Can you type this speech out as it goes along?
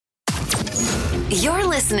You're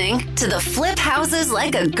listening to the Flip Houses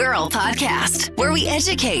Like a Girl podcast, where we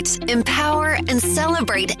educate, empower, and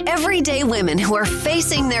celebrate everyday women who are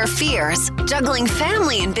facing their fears, juggling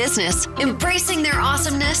family and business, embracing their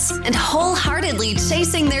awesomeness, and wholeheartedly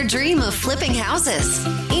chasing their dream of flipping houses.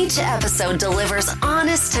 Each episode delivers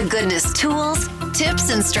honest-to-goodness tools, tips,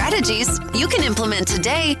 and strategies you can implement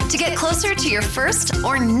today to get closer to your first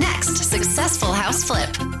or next successful house flip.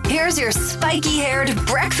 Here's your spiky-haired,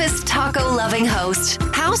 breakfast taco-loving host,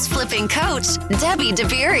 house flipping coach, Debbie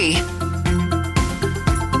DeBeery.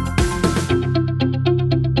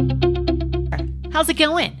 How's it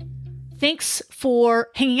going? Thanks for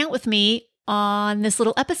hanging out with me on this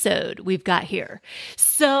little episode we've got here.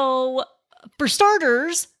 So, for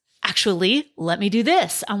starters, actually, let me do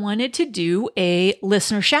this. I wanted to do a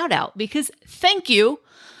listener shout out because thank you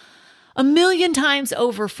a million times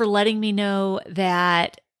over for letting me know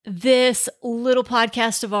that this little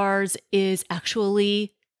podcast of ours is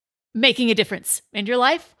actually making a difference in your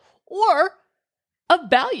life or of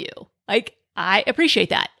value. I appreciate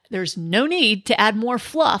that. There's no need to add more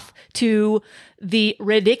fluff to the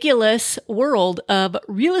ridiculous world of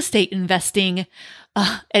real estate investing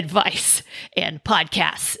advice and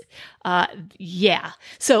podcasts.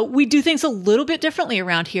 So we do things a little bit differently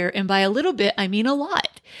around here. And by a little bit, I mean a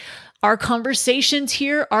lot. Our conversations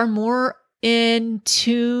here are more in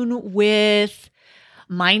tune with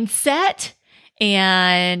mindset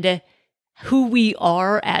and who we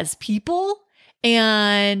are as people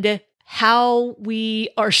and how we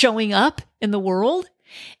are showing up in the world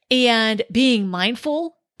and being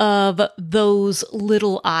mindful of those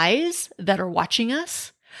little eyes that are watching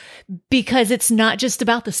us, because it's not just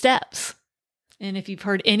about the steps. And if you've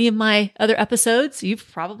heard any of my other episodes,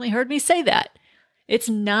 you've probably heard me say that. It's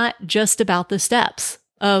not just about the steps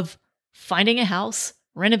of finding a house,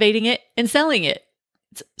 renovating it, and selling it.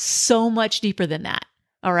 It's so much deeper than that.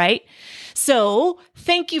 All right. So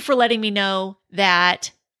thank you for letting me know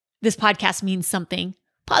that this podcast means something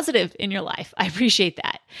positive in your life. I appreciate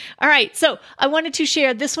that. All right. So I wanted to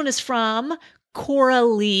share, this one is from Cora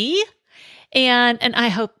Lee. And I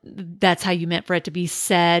hope that's how you meant for it to be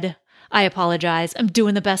said. I apologize. I'm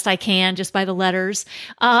doing the best I can just by the letters.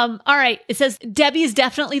 All right. It says, Debbie is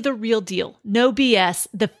definitely the real deal. No BS.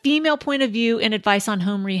 The female point of view and advice on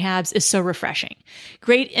home rehabs is so refreshing.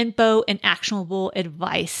 Great info and actionable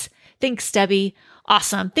advice. Thanks, Debbie.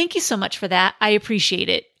 Awesome. Thank you so much for that. I appreciate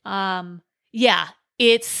it.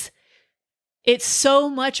 It's so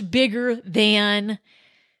much bigger than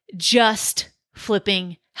just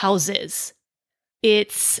flipping houses.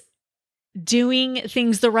 It's doing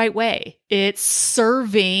things the right way. It's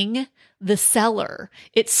serving the seller.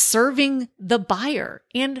 It's serving the buyer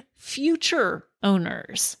and future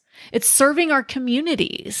owners. It's serving our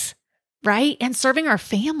communities, right? And serving our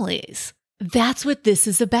families. That's what this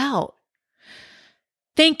is about.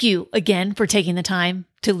 Thank you again for taking the time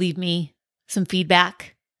to leave me some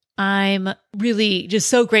feedback. I'm really just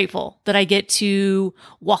so grateful that I get to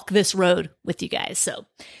walk this road with you guys. So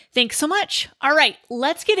thanks so much. All right,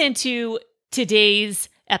 let's get into today's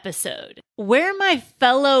episode. Where are my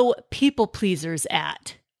fellow people pleasers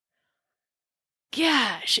at?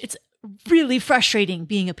 Gosh, it's really frustrating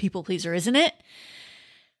being a people pleaser, isn't it?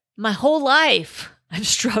 My whole life, I've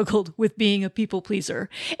struggled with being a people pleaser.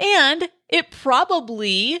 And it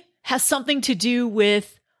probably has something to do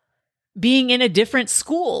with being in a different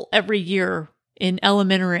school every year in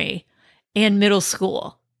elementary and middle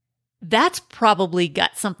school. That's probably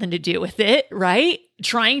got something to do with it, right?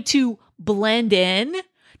 Trying to blend in,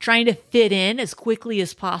 trying to fit in as quickly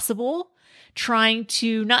as possible, trying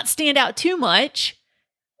to not stand out too much,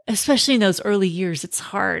 especially in those early years. It's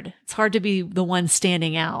hard. It's hard to be the one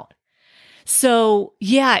standing out. So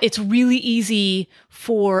yeah, it's really easy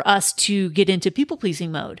for us to get into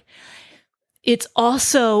people-pleasing mode. It's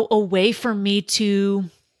also a way for me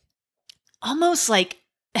to almost like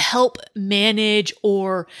help manage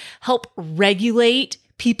or help regulate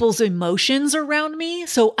people's emotions around me.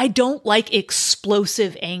 So I don't like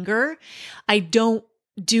explosive anger. I don't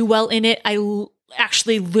do well in it. I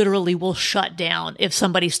actually literally will shut down if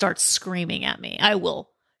somebody starts screaming at me. I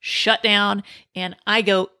will shut down and I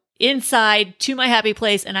go inside to my happy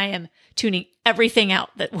place and I am tuning everything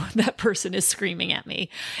out that that person is screaming at me.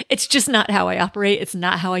 It's just not how I operate. It's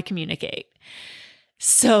not how I communicate.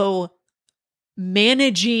 So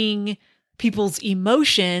managing people's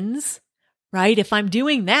emotions, right? If I'm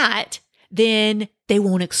doing that, then they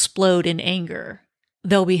won't explode in anger.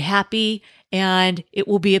 They'll be happy and it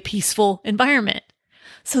will be a peaceful environment.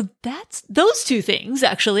 So those two things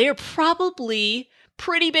actually are probably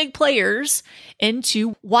pretty big players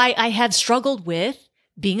into why I have struggled with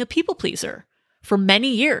being a people pleaser for many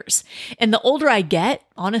years. And the older I get,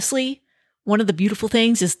 honestly, one of the beautiful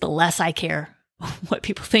things is the less I care what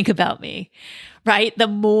people think about me, right? The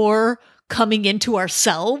more coming into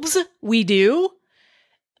ourselves we do,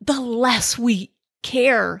 the less we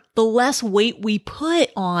care, the less weight we put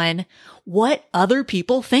on what other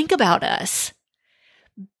people think about us.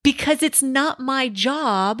 Because it's not my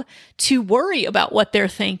job to worry about what they're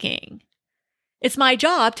thinking. It's my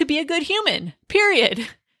job to be a good human, period.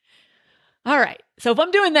 All right. So if I'm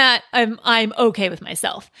doing that, I'm okay with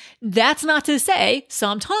myself. That's not to say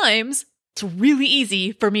sometimes it's really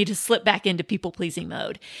easy for me to slip back into people-pleasing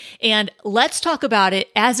mode. And let's talk about it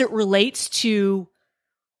as it relates to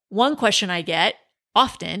one question I get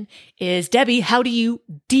often is, Debbie, how do you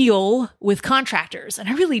deal with contractors? And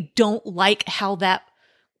I really don't like how that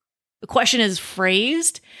question is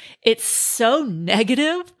phrased. It's so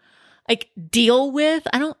negative. Like, deal with,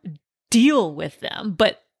 I don't deal with them,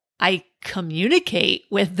 but I communicate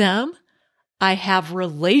with them. I have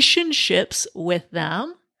relationships with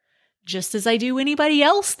them, just as I do anybody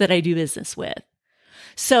else that I do business with.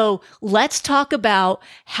 So let's talk about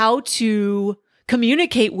how to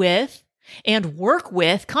communicate with and work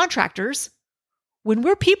with contractors when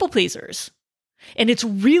we're people pleasers. And it's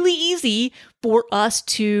really easy for us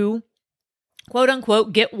to, quote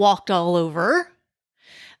unquote, get walked all over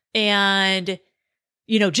and,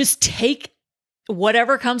 just take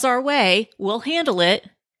whatever comes our way. We'll handle it.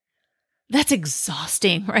 That's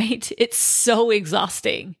exhausting, right? It's so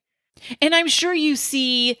exhausting. And I'm sure you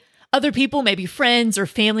see other people, maybe friends or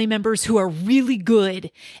family members, who are really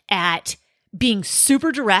good at being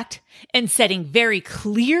super direct and setting very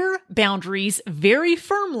clear boundaries very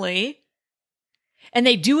firmly. And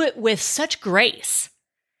they do it with such grace.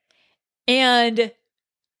 And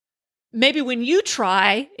maybe when you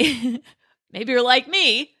try, maybe you're like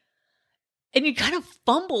me, and you kind of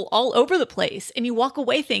fumble all over the place and you walk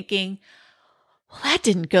away thinking, well, that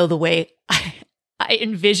didn't go the way I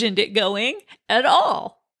envisioned it going at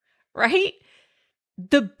all, right?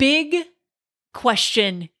 The big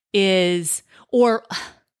question is, or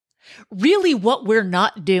really what we're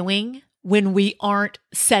not doing when we aren't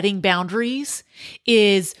setting boundaries,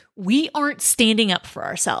 is we aren't standing up for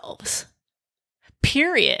ourselves.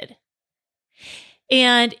 Period.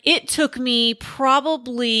 And it took me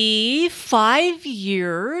probably 5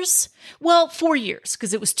 years, 4 years,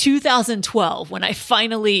 because it was 2012 when I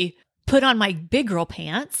finally put on my big girl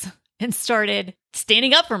pants and started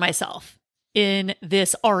standing up for myself in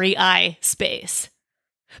this REI space.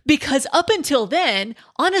 Because up until then,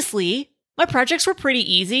 honestly, my projects were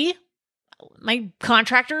pretty easy. My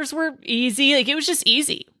contractors were easy. Like, it was just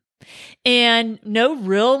easy and no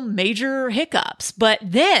real major hiccups. But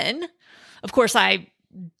then, of course, I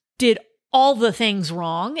did all the things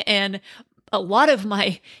wrong. And a lot of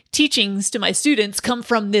my teachings to my students come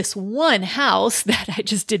from this one house that I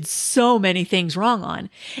just did so many things wrong on.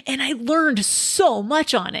 And I learned so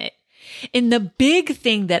much on it. And the big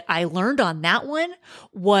thing that I learned on that one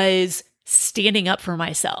was standing up for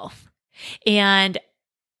myself. And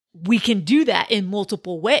we can do that in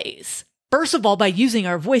multiple ways. First of all, by using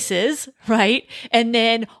our voices, right? And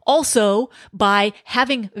then also by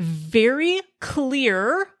having very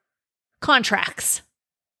clear contracts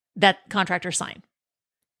that contractors sign.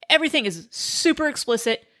 Everything is super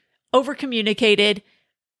explicit, over-communicated,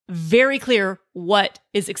 very clear what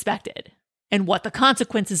is expected and what the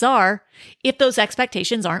consequences are if those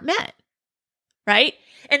expectations aren't met, right?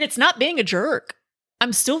 And it's not being a jerk.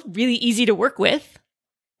 I'm still really easy to work with.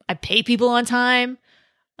 I pay people on time.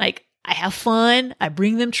 Like, I have fun. I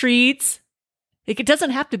bring them treats. Like, it doesn't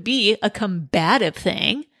have to be a combative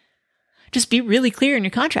thing. Just be really clear in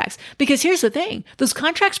your contracts. Because here's the thing, those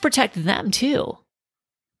contracts protect them too.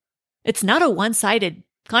 It's not a one-sided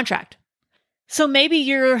contract. So maybe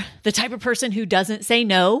you're the type of person who doesn't say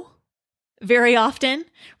no very often,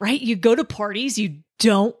 right? You go to parties you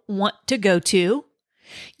don't want to go to.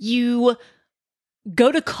 You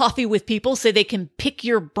go to coffee with people so they can pick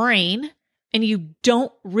your brain and you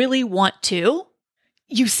don't really want to.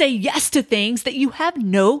 You say yes to things that you have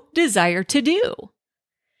no desire to do.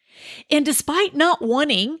 And despite not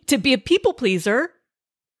wanting to be a people pleaser,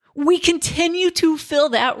 we continue to fill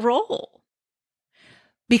that role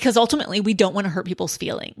because ultimately we don't want to hurt people's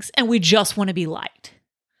feelings and we just want to be liked.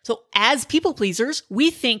 So as people pleasers,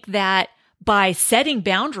 we think that by setting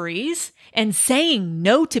boundaries and saying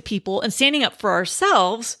no to people and standing up for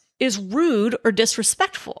ourselves is rude or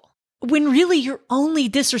disrespectful, when really you're only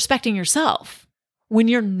disrespecting yourself when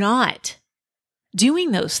you're not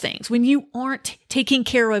doing those things, when you aren't taking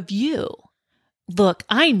care of you. Look,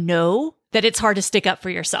 I know that it's hard to stick up for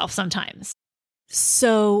yourself sometimes.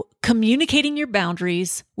 So communicating your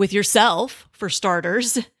boundaries with yourself, for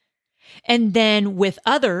starters, and then with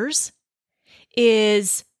others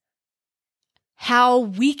is how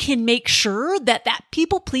we can make sure that that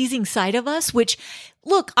people-pleasing side of us, which,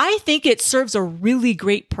 look, I think it serves a really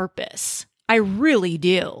great purpose. I really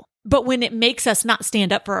do. But when it makes us not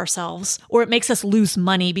stand up for ourselves, or it makes us lose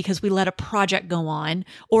money because we let a project go on,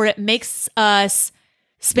 or it makes us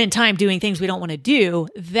spend time doing things we don't want to do,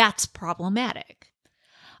 that's problematic.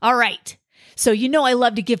 All right. So I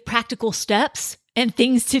love to give practical steps and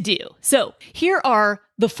things to do. So here are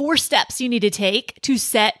the 4 steps you need to take to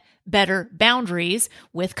set better boundaries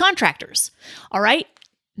with contractors. All right.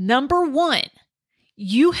 Number 1,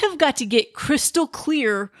 you have got to get crystal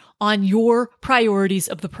clear on your priorities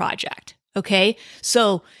of the project. Okay.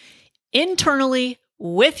 So internally,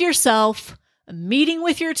 with yourself, meeting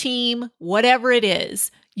with your team, whatever it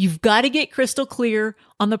is, you've got to get crystal clear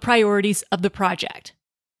on the priorities of the project.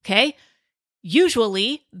 Okay.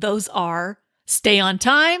 Usually those are stay on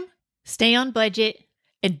time, stay on budget,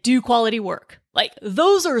 and do quality work. Like,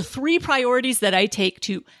 those are 3 priorities that I take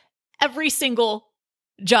to every single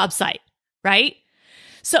job site, right?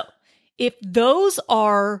 So if those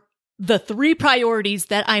are the 3 priorities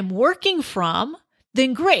that I'm working from,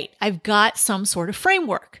 then great. I've got some sort of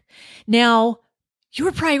framework. Now,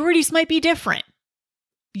 your priorities might be different.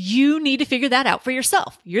 You need to figure that out for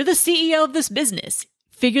yourself. You're the CEO of this business.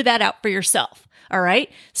 Figure that out for yourself. All right.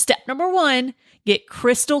 Step number 1, get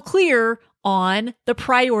crystal clear on the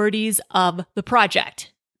priorities of the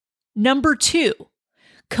project. Number 2,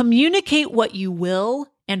 communicate what you will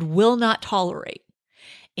and will not tolerate.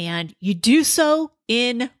 And you do so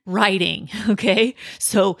in writing, okay?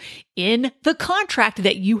 So in the contract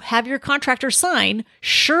that you have your contractor sign,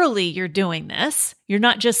 surely you're doing this. You're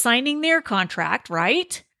not just signing their contract,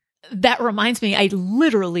 right? That reminds me, I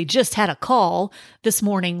literally just had a call this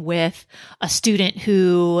morning with a student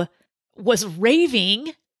who was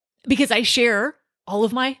raving because I share all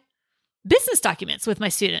of my business documents with my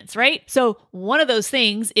students, right? So one of those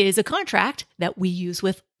things is a contract that we use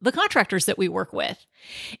with the contractors that we work with.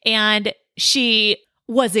 And she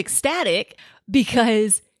was ecstatic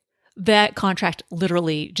because that contract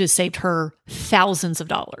literally just saved her thousands of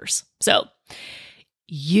dollars. So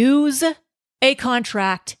use a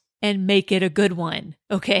contract and make it a good one,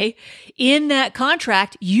 okay? In that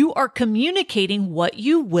contract, you are communicating what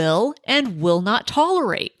you will and will not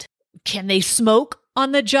tolerate. Can they smoke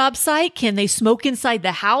on the job site? Can they smoke inside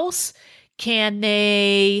the house? Can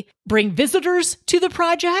they bring visitors to the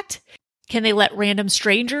project? Can they let random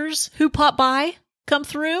strangers who pop by come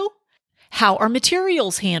through? How are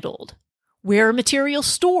materials handled? Where are materials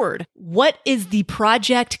stored? What is the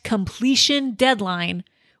project completion deadline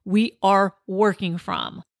we are working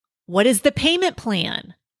from? What is the payment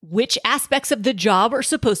plan? Which aspects of the job are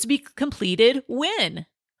supposed to be completed when?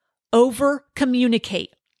 Over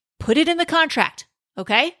communicate. Put it in the contract,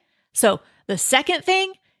 okay? So the second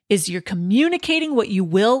thing is you're communicating what you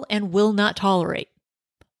will and will not tolerate.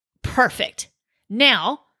 Perfect.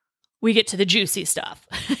 Now we get to the juicy stuff.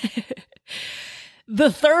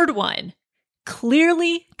 The third one,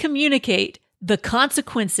 clearly communicate the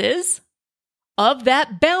consequences of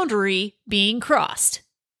that boundary being crossed.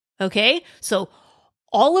 Okay, so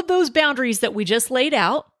all of those boundaries that we just laid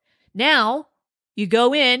out, now you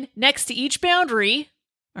go in next to each boundary,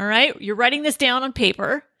 all right? You're writing this down on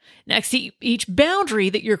paper. Next to each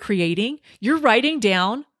boundary that you're creating, you're writing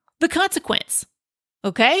down the consequence,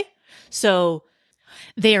 okay? So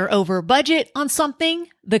they are over budget on something,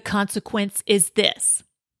 the consequence is this.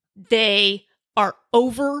 They are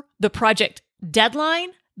over the project deadline,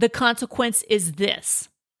 the consequence is this,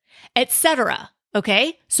 etc.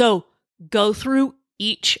 Okay, so go through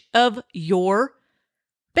each of your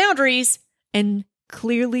boundaries and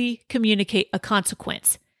clearly communicate a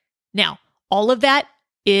consequence. Now, all of that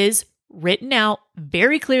is written out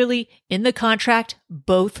very clearly in the contract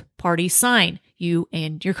both parties sign, you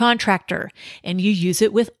and your contractor, and you use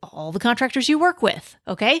it with all the contractors you work with.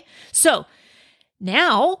 Okay, so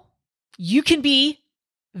now you can be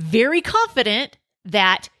very confident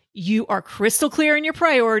that you are crystal clear in your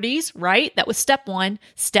priorities, right? That was step 1.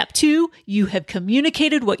 Step 2, you have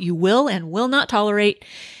communicated what you will and will not tolerate.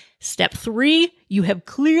 Step 3, you have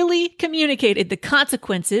clearly communicated the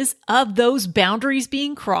consequences of those boundaries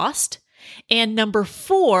being crossed. And number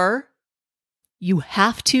 4, you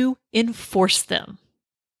have to enforce them.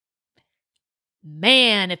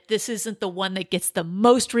 Man, if this isn't the one that gets the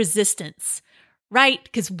most resistance, right?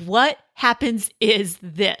 Because what happens is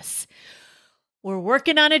this. We're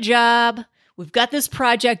working on a job. we've got this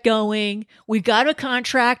project going. We've got a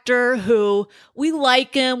contractor who we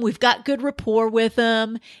like him. We've got good rapport with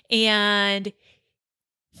him. And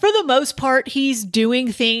for the most part, he's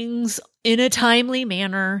doing things in a timely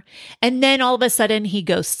manner. And then all of a sudden he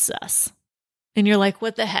ghosts us. And you're like,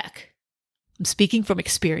 what the heck? I'm speaking from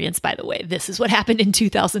experience, by the way. This is what happened in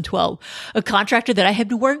 2012. A contractor that I had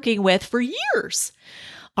been working with for years.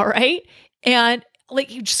 All right. And like,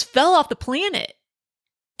 he just fell off the planet.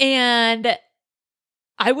 And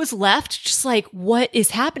I was left just like, what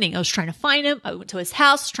is happening? I was trying to find him. I went to his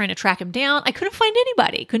house, trying to track him down. I couldn't find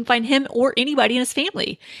anybody. Couldn't find him or anybody in his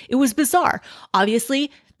family. It was bizarre.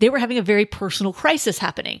 Obviously, they were having a very personal crisis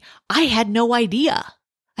happening. I had no idea.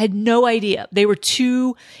 They were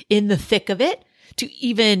too in the thick of it to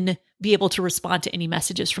even be able to respond to any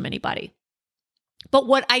messages from anybody. But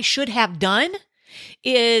what I should have done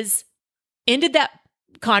is ended that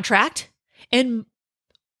contract and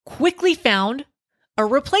quickly found a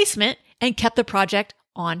replacement and kept the project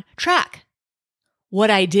on track. What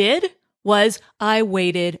I did was I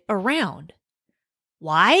waited around.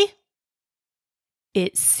 Why?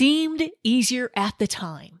 It seemed easier at the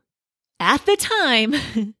time. At the time,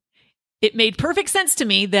 it made perfect sense to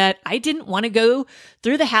me that I didn't want to go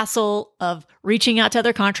through the hassle of reaching out to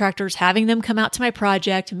other contractors, having them come out to my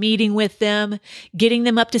project, meeting with them, getting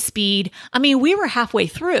them up to speed. I mean, we were halfway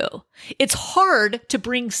through. It's hard to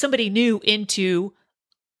bring somebody new into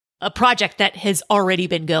a project that has already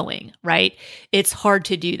been going, right? It's hard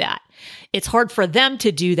to do that. It's hard for them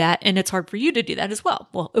to do that, and it's hard for you to do that as well.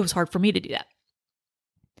 Well, it was hard for me to do that.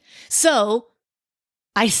 So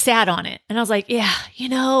I sat on it and I was like, yeah,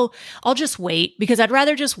 I'll just wait, because I'd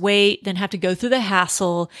rather just wait than have to go through the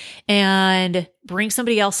hassle and bring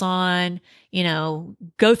somebody else on,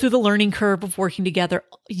 go through the learning curve of working together,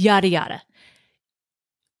 yada, yada.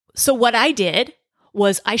 So what I did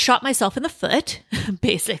was I shot myself in the foot,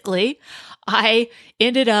 basically. I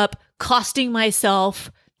ended up costing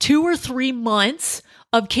myself 2 or 3 months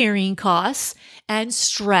of carrying costs and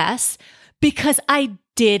stress because I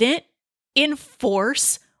didn't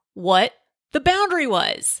enforce what the boundary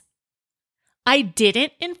was. I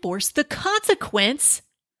didn't enforce the consequence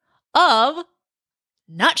of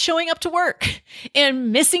not showing up to work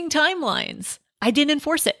and missing timelines. I didn't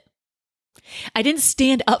enforce it. I didn't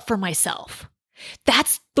stand up for myself.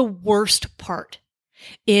 That's the worst part,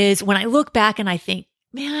 is when I look back and I think,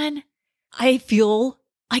 man, I feel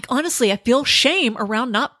shame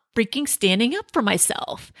around not freaking standing up for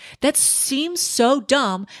myself. That seems so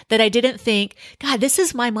dumb that I didn't think, God, this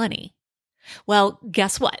is my money. Well,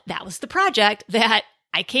 guess what? That was the project that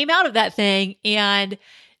I came out of that thing, and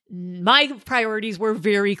my priorities were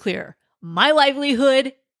very clear. My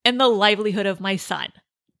livelihood and the livelihood of my son,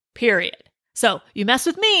 period. So you mess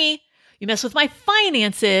with me, you mess with my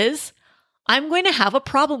finances, I'm going to have a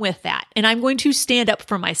problem with that, and I'm going to stand up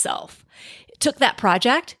for myself. It took that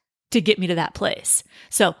project to get me to that place.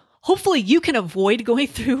 So hopefully you can avoid going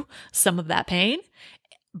through some of that pain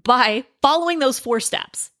by following those 4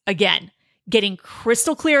 steps. Again, getting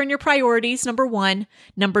crystal clear on your priorities, number 1.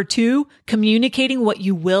 Number 2, communicating what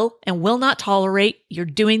you will and will not tolerate. You're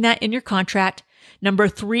doing that in your contract. Number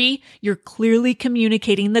 3, you're clearly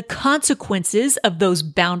communicating the consequences of those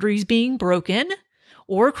boundaries being broken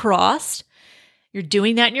or crossed. You're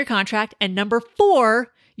doing that in your contract. And number 4,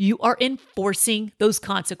 you are enforcing those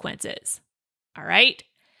consequences. All right?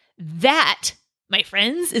 That, my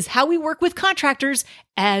friends, is how we work with contractors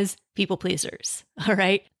as people pleasers. All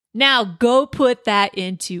right? Now go put that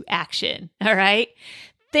into action. All right?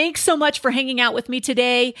 Thanks so much for hanging out with me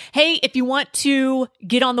today. Hey, if you want to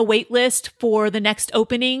get on the wait list for the next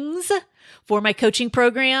openings for my coaching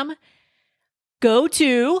program, go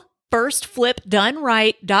to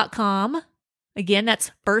firstflipdoneright.com. Again,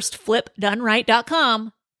 that's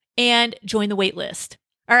firstflipdoneright.com. And join the wait list.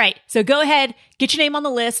 All right, so go ahead, get your name on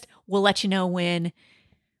the list. We'll let you know when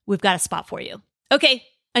we've got a spot for you. Okay,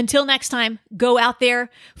 until next time, go out there,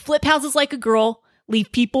 flip houses like a girl,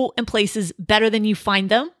 leave people and places better than you find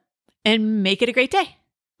them, and make it a great day.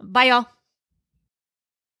 Bye, y'all.